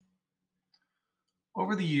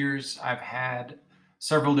over the years, I've had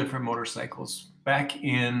several different motorcycles. Back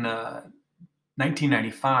in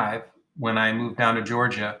 1995, when I moved down to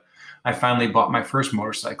Georgia, I finally bought my first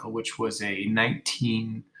motorcycle, which was a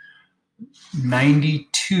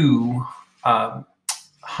 1992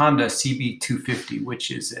 Honda CB250,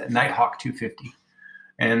 which is a Nighthawk 250.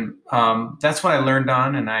 And that's what I learned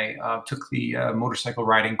on, and I took the motorcycle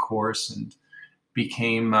riding course and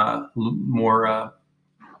became more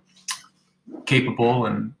capable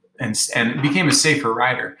and became a safer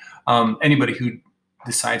rider. Anybody who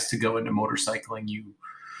decides to go into motorcycling, you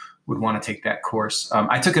would want to take that course.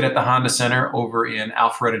 I took it at the Honda Center over in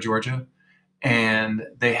Alpharetta, Georgia, and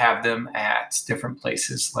they have them at different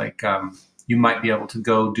places. Like you might be able to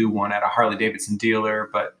go do one at a Harley Davidson dealer,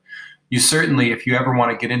 but you certainly, if you ever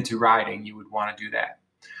want to get into riding, you would want to do that.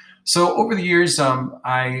 So over the years,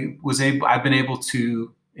 I've been able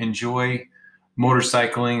to enjoy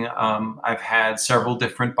motorcycling. I've had several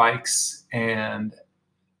different bikes, and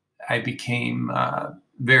I became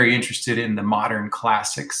very interested in the modern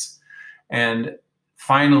classics. And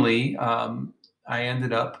finally, I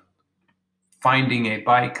ended up finding a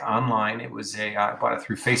bike online. I bought it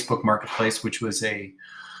through Facebook Marketplace, which was a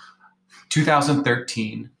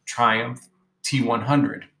 2013 Triumph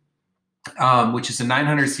T100, which is a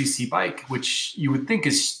 900cc bike, which you would think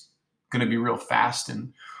is going to be real fast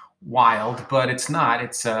and wild, but it's not.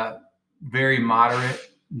 It's a very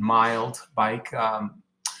moderate, mild bike.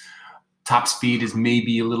 Top speed is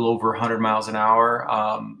maybe a little over 100 miles an hour.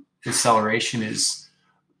 Acceleration is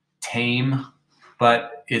tame,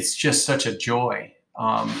 but it's just such a joy.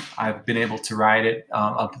 I've been able to ride it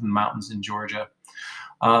up in the mountains in Georgia.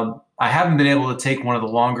 I haven't been able to take one of the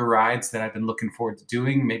longer rides that I've been looking forward to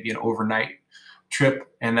doing, maybe an overnight trip,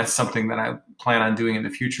 and that's something that I plan on doing in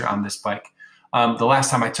the future on this bike. The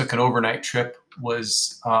last time I took an overnight trip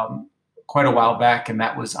was quite a while back, and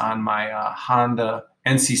that was on my Honda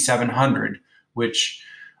NC700, which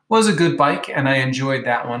was a good bike, and I enjoyed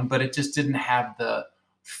that one, but it just didn't have the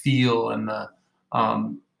feel and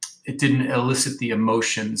it didn't elicit the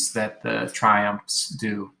emotions that the Triumphs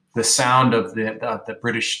do. The sound of the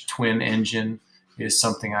British twin engine is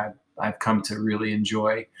something I've come to really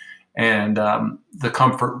enjoy, and the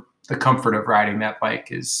comfort of riding that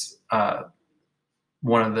bike is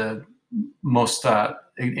one of the most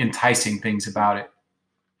enticing things about it.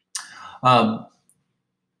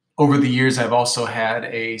 Over the years, I've also had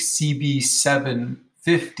a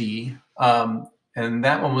CB750, and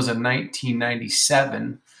that one was a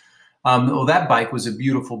 1997. Well, that bike was a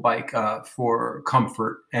beautiful bike for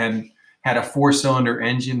comfort and had a 4-cylinder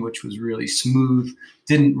engine, which was really smooth.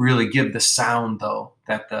 Didn't really give the sound, though,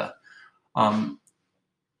 that the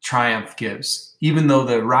Triumph gives. Even though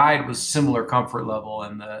the ride was similar comfort level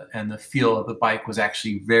and the feel of the bike was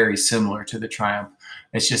actually very similar to the Triumph.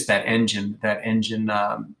 It's just that engine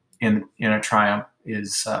in a Triumph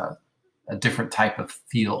is a different type of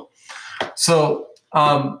feel. So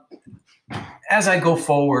as I go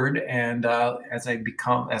forward and as I get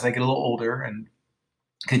a little older and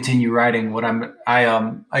continue riding,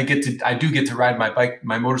 I do get to ride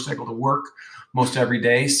my motorcycle to work most every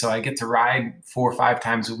day. So I get to ride 4 or 5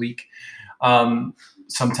 times a week,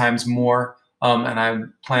 sometimes more. And I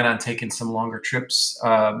plan on taking some longer trips.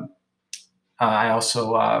 I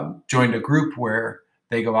also joined a group where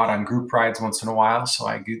they go out on group rides once in a while. So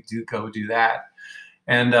I do go do that.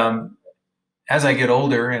 And as I get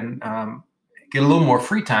older and get a little more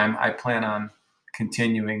free time, I plan on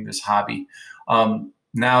continuing this hobby.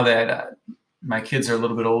 Now that my kids are a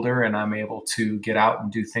little bit older and I'm able to get out and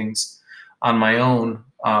do things on my own,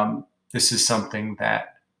 this is something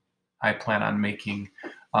that I plan on making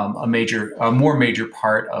a more major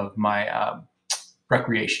part of my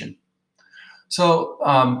recreation.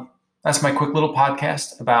 So that's my quick little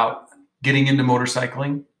podcast about getting into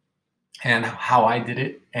motorcycling and how I did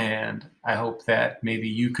it. And I hope that maybe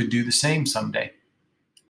you could do the same someday.